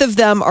 Both of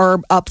them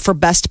are up for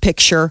Best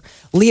Picture.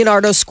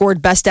 Leonardo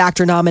scored Best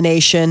Actor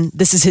nomination.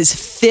 This is his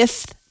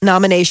 5th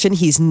nomination.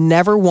 He's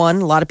never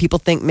won. A lot of people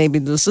think maybe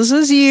this is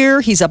his year.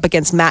 He's up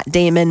against Matt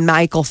Damon,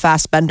 Michael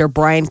Fassbender,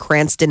 Bryan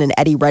Cranston, and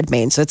Eddie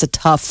Redmayne. So it's a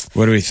tough.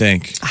 What do we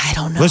think? I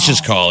don't know. Let's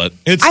just call it.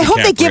 It's I hope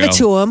they give it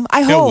to him.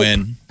 I He'll hope.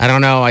 win. I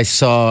don't know.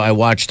 I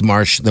watched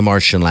The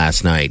Martian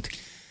last night.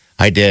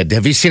 I did.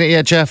 Have you seen it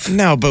yet, Jeff?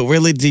 No, but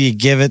really, do you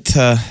give it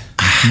to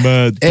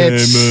Matt Damon?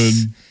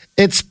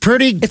 It's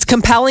pretty. It's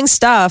compelling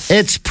stuff.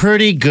 It's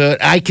pretty good.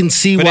 I can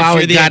see But why if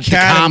you're it the got the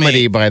Academy-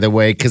 comedy, by the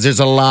way, because there's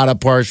a lot of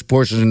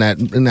portions in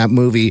that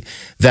movie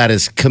that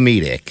is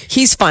comedic.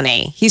 He's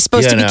funny. He's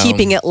supposed to be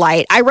keeping it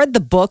light. I read the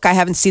book. I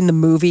haven't seen the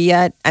movie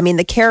yet. I mean,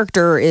 the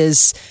character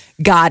is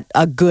got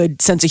a good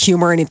sense of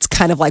humor, and it's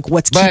kind of like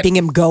what's keeping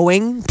him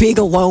going, being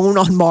alone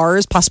on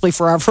Mars, possibly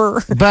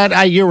forever.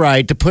 But you're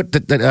right. To put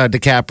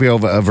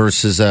DiCaprio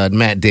versus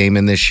Matt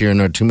Damon this year,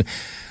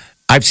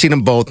 I've seen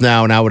them both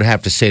now, and I would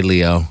have to say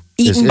Leo.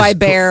 Eaten by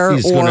bear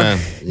he's or gonna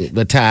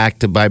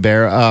attacked by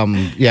bear.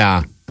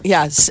 Yeah.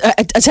 Yes,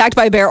 attacked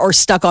by a bear or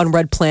stuck on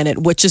Red Planet,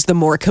 which is the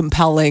more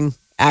compelling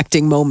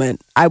acting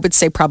moment? I would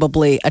say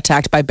probably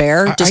attacked by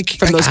bear, just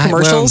from those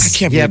commercials. I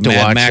can't You have believe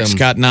to Mad watch Max them.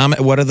 got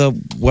nominated.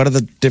 What are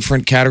the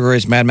different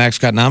categories Mad Max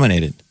got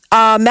nominated?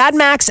 Mad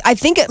Max, I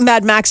think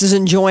Mad Max is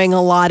enjoying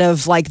a lot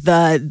of like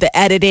the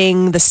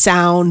editing, the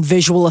sound,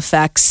 visual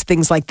effects,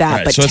 things like that.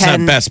 Right, But so it's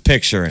not Best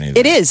Picture or anything.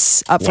 It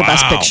is up for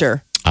Best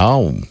Picture.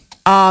 Oh.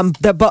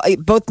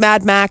 Both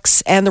Mad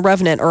Max and The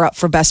Revenant are up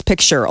for Best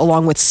Picture,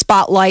 along with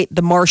Spotlight,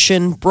 The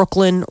Martian,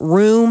 Brooklyn,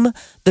 Room,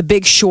 The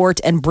Big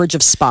Short, and Bridge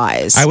of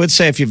Spies. I would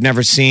say if you've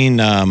never seen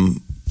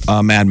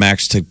Mad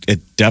Max,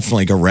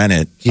 definitely go rent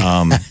it.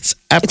 Yes,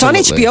 it's on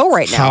absolutely. HBO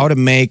right now. How to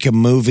make a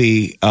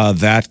movie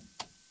that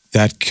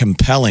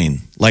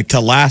compelling, like to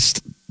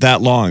last that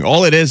long.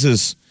 All it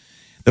is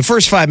the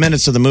first 5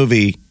 minutes of the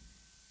movie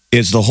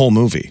is the whole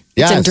movie.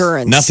 It's Yes.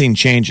 endurance. Nothing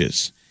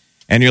changes.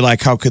 And you're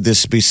like, how could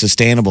this be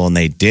sustainable? And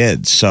they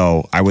did.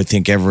 So I would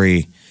think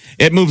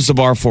it moves the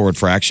bar forward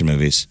for action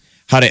movies.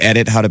 How to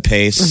edit, how to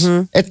pace.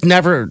 It's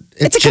never.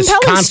 It's a just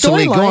compelling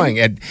constantly storyline. going.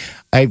 And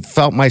I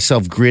felt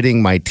myself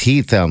gritting my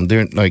teeth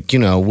during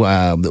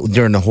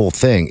the whole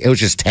thing. It was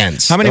just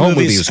tense. How many The whole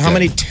movie movies? was How good.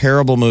 many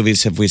terrible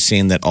movies have we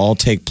seen that all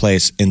take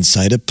place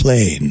inside a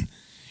plane?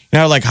 You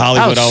know, like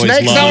Hollywood always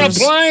snakes on a loves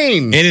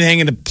plane. anything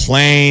in a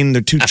plane.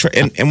 They're too.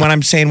 And when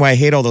I'm saying why I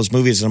hate all those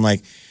movies, I'm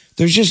like,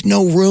 there's just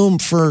no room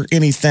for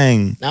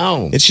anything.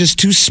 No. It's just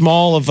too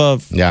small of a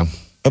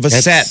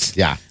It's- set.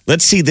 Yeah.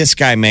 Let's see this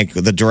guy make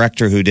the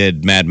director who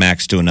did Mad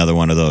Max do another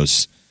one of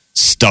those.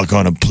 Stuck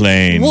on a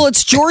plane. Well,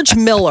 it's George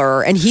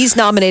Miller, and he's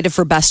nominated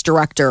for Best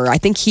Director. I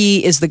think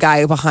he is the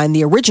guy behind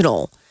the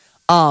original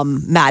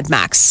Mad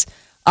Max.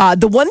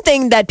 The one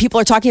thing that people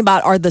are talking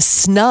about are the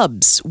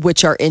snubs,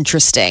 which are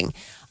interesting.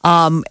 It's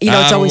I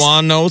don't always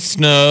want no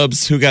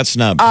snubs. Who got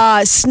snubbed?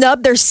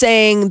 snub. They're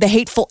saying The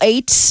Hateful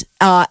Eight,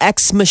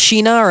 Ex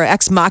Machina or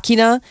Ex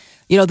Machina.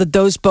 That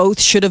those both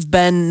should have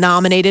been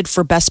nominated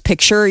for Best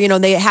Picture.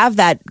 They have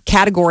that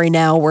category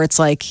now where it's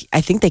like,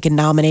 I think they can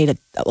nominate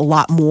a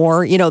lot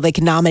more. They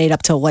can nominate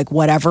up to like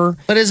whatever.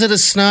 But is it a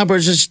snub or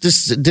just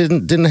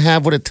didn't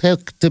have what it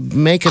took to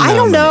make it? I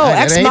don't know. I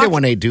Ex hate Mach- it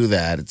when they do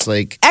that. It's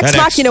like Ex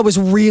Machina was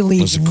really,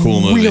 was a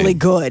cool movie. really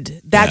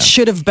good. That Yeah.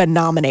 should have been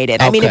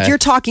nominated. I mean, Okay. if you're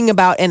talking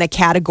about in a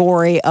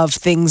category of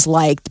things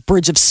like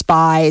Bridge of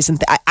Spies,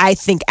 and I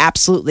think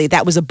absolutely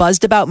that was a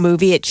buzzed about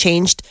movie. It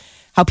changed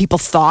how people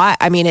thought.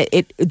 I mean,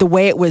 the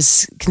way it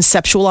was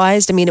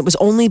conceptualized. I mean, it was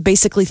only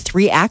basically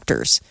 3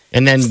 actors.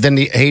 And then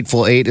the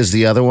Hateful Eight is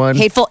the other one.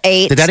 Hateful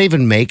Eight. Did that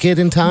even make it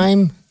in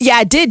time?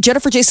 Yeah, it did.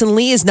 Jennifer Jason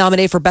Leigh is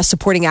nominated for Best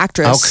Supporting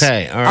Actress.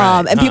 Okay, all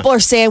right. And people are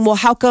saying, well,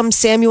 how come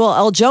Samuel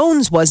L.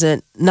 Jones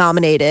wasn't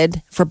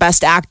nominated for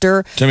Best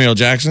Actor? Samuel L.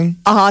 Jackson?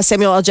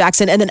 Samuel L.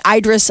 Jackson. And then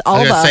Idris I was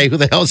Elba. going to say, who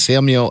the hell is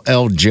Samuel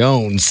L.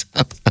 Jones?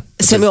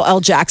 Samuel L.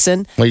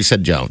 Jackson. Well, you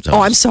said Jones.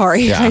 Oh, I'm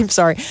sorry. Yeah. I'm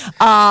sorry.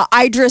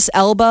 Idris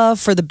Elba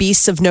for The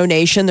Beasts of No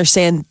Nation. They're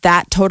saying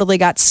that totally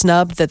got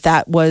snubbed,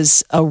 that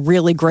was a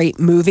really great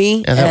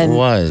movie. Yeah, that and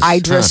was.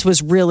 Idris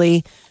was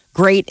really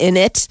great in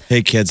it.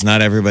 Hey, kids,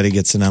 not everybody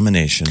gets a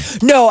nomination.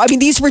 No, I mean,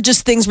 these were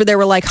just things where they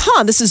were like,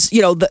 this is,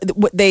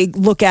 what they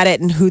look at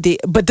it and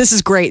but this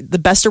is great. The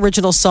Best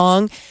Original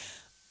Song,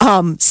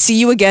 See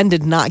You Again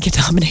did not get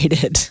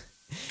nominated.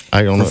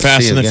 I don't know.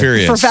 Fast and the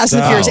Furious. For Fast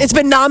and the Furious. It's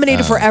been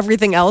nominated for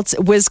everything else.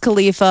 Wiz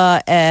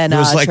Khalifa and It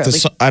was like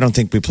Charlie. I don't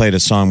think we played a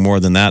song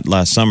more than that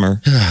last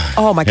summer.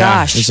 Oh my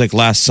gosh. It was like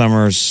last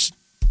summer's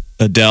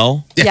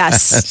Adele.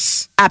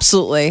 Yes,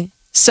 absolutely.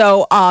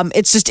 So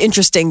it's just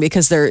interesting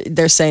because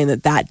they're saying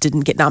that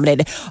didn't get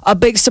nominated. A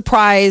big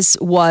surprise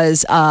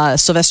was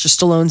Sylvester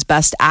Stallone's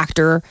Best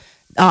Actor,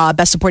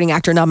 Best Supporting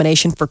Actor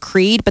nomination for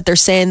Creed. But they're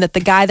saying that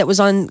the guy that was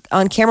on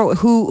camera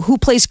who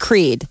plays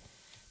Creed,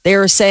 they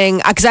were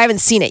saying because I haven't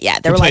seen it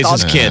yet. They Who were plays like,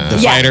 his kid, the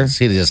Yeah. fighter.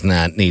 He does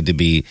not need to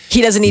be.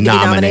 He doesn't need to be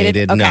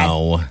nominated. Okay.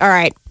 No. All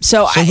right.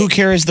 So who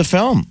carries the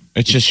film?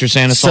 It's just you're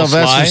saying it's all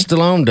Sylvester sly?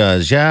 Stallone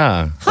does.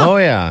 Yeah. Oh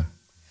yeah.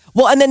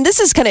 Well, and then this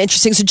is kind of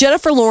interesting. So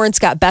Jennifer Lawrence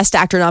got Best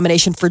Actor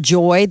nomination for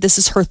Joy. This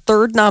is her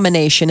 3rd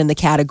nomination in the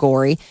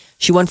category.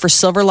 She won for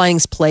Silver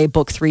Linings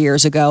Playbook 3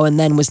 years ago and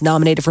then was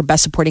nominated for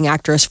Best Supporting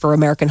Actress for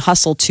American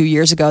Hustle 2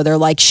 years ago. They're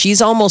like,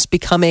 she's almost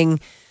becoming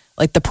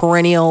like the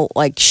perennial,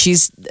 like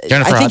she's...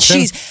 Jennifer I think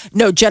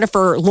Hudson?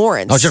 Jennifer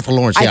Lawrence. Oh, Jennifer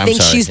Lawrence. Yeah, I think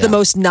I'm sorry. she's the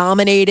most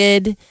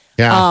nominated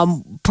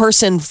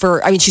person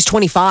for, she's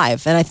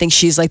 25, and I think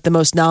she's like the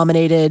most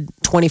nominated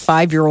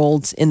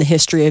 25-year-old in the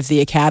history of the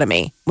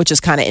Academy, which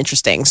is kind of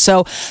interesting.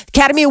 So,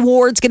 Academy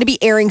Awards going to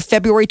be airing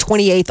February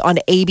 28th on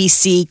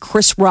ABC.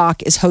 Chris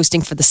Rock is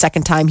hosting for the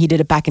second time. He did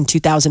it back in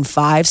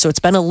 2005. So, it's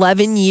been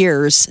 11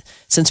 years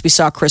since we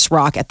saw Chris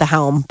Rock at the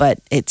helm, but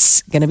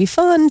it's going to be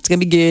fun. It's going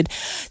to be good.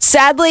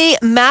 Sadly,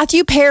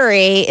 Matthew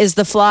Perry is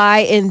the fly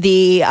in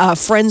the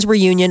Friends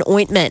reunion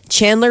ointment.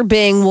 Chandler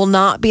Bing will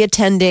not be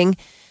attending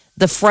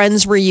the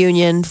Friends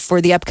reunion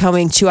for the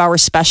upcoming 2-hour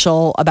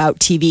special about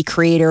TV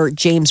creator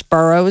James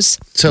Burrows.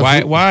 So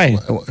Why?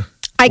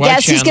 I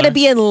guess he's Chandler? going to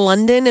be in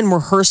London in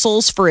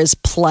rehearsals for his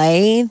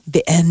play,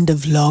 The End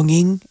of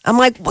Longing. I'm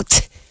like,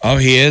 what? Oh,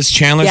 he is?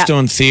 Chandler's Yeah.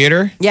 doing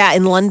theater? Yeah,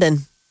 in London.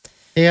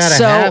 You gotta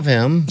So- have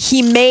him.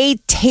 He may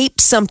tape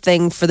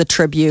something for the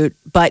tribute,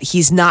 but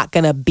he's not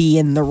going to be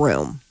in the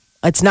room.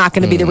 It's not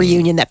going to be the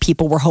reunion that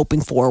people were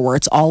hoping for, where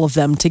it's all of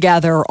them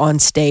together on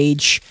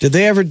stage. Did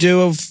they ever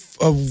do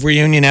a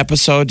reunion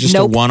episode, just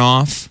Nope. a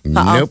one-off?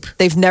 Nope.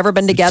 They've never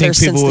been together Think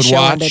since people the would show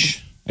watch? ended.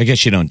 I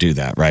guess you don't do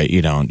that, right?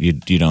 You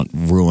don't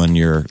ruin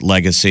your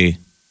legacy.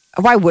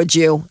 Why would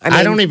you?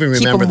 I don't even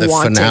keep remember them the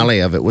wanting. finale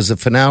of it. Was the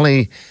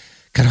finale?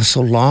 God, it was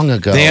so long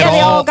ago. They had Yeah, they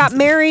all- all got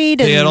married.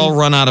 They had and- all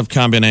run out of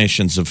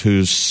combinations of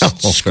who's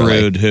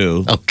screwed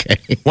who. Okay.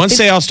 Once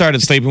they all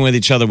started sleeping with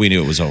each other, we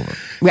knew it was over.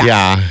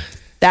 Yeah.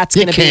 That's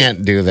You going to be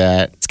can't do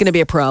that. it's going to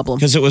be a problem.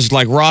 Because it was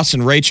like Ross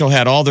and Rachel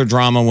had all their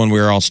drama when we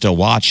were all still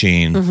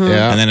watching. Mm-hmm.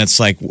 Yeah. And then it's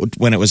like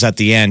when it was at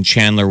the end,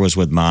 Chandler was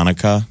with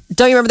Monica.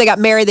 Don't you remember they got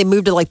married? They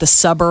moved to like the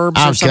suburbs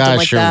Oh, or something gosh,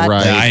 like you're that.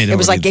 right. Yeah, I It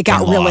was already like it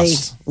got been really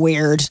lost.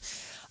 weird.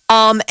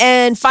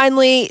 And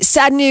finally,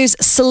 sad news: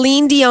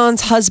 Celine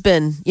Dion's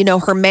husband,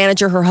 her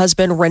manager, her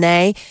husband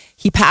Renee,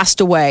 he passed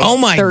away. Oh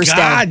my Thursday.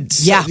 God.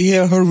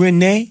 Yeah. Her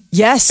Renee?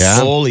 Yes. Yeah.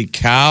 Holy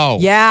cow.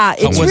 Yeah.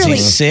 It's Was he really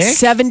sick?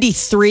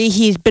 73.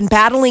 He's been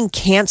battling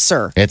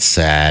cancer. It's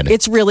sad.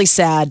 It's really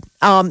sad.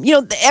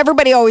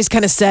 Everybody always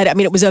kind of said,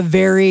 it was a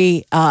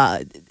very,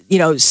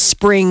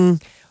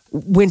 spring,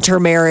 winter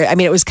marriage.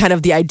 It was kind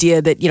of the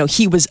idea that,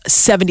 he was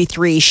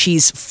 73,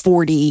 she's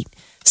 40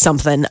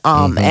 something.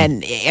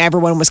 And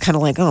everyone was kind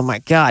of like, oh my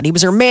God, he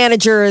was her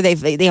manager.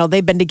 They've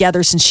been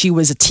together since she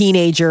was a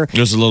teenager.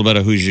 There's a little bit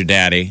of Who's Your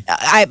Daddy?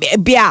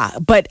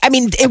 But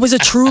it was a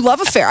true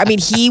love affair.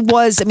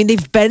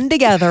 They've been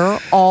together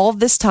all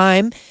this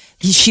time.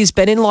 She's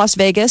been in Las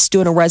Vegas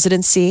doing a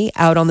residency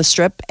out on the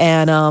Strip,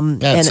 and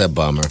That's a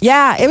bummer.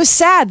 Yeah, it was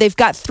sad. They've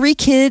got 3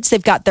 kids.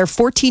 They've got their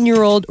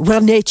 14-year-old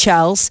Renee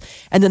Charles,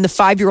 and then the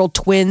 5-year-old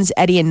twins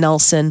Eddie and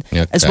Nelson,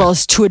 Okay. as well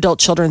as 2 adult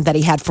children that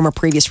he had from a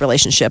previous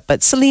relationship.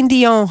 But Celine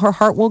Dion, her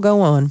heart will go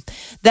on.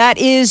 That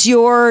is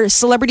your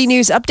celebrity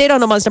news update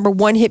on Omaha's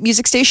 #1 hit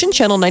music station,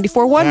 Channel 94.1.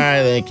 All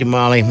right, thank you,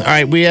 Molly. All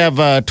right, we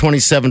have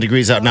 27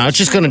 degrees out now. It's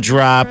just going to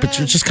drop. It's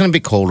just going to be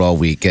cold all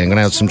weekend. Going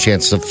to have some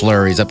chances of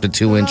flurries up to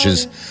 2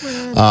 inches.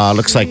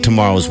 Looks like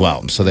tomorrow as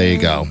well. So there you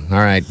go. All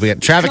right, we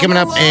got traffic coming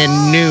up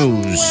and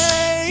news.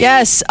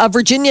 Yes, a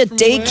Virginia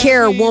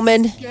daycare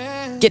woman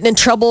getting in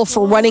trouble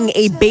for running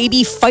a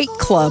baby fight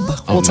club.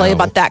 We'll tell you no.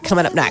 about that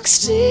coming up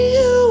next.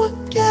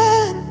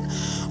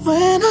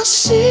 when I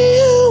see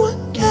you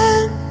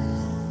again.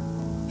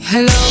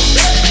 Hello,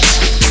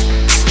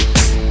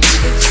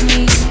 it's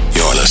me.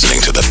 You're listening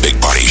to The Big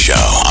Party Show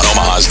on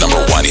Omaha's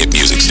 #1 hit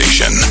music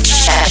station.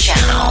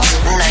 Channel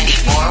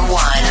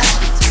 94.1.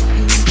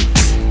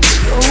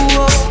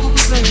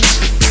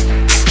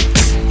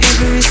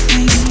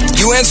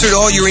 You answered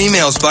all your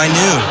emails by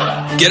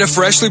noon. Get a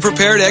freshly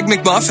prepared Egg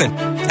McMuffin.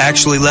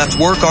 Actually left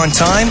work on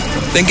time?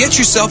 Then get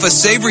yourself a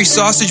savory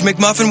sausage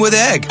McMuffin with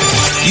egg.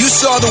 You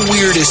saw the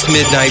weirdest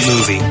midnight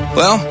movie.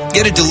 Well,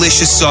 get a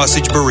delicious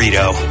sausage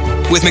burrito.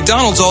 With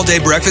McDonald's all-day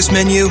breakfast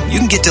menu, you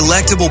can get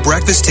delectable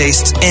breakfast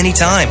tastes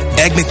anytime.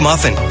 Egg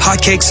McMuffin,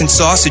 hotcakes and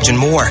sausage and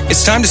more.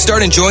 It's time to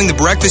start enjoying the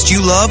breakfast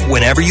you love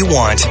whenever you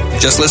want.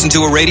 Just listen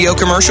to a radio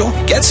commercial?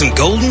 Get some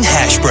golden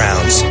hash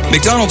browns.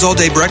 McDonald's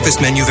all-day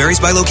breakfast menu varies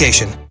by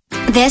location.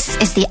 This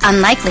is the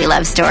unlikely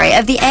love story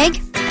of the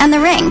egg and the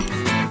ring.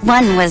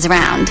 One was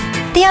round,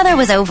 the other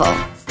was oval.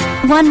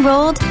 One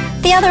rolled,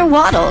 the other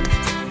waddled.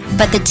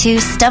 But the two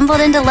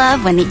stumbled into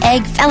love when the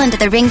egg fell into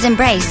the ring's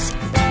embrace,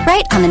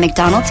 right on the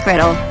McDonald's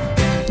griddle.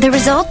 The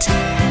result?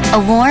 A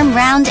warm,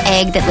 round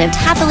egg that lived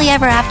happily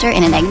ever after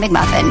in an Egg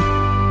McMuffin.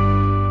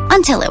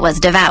 Until it was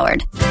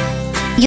devoured.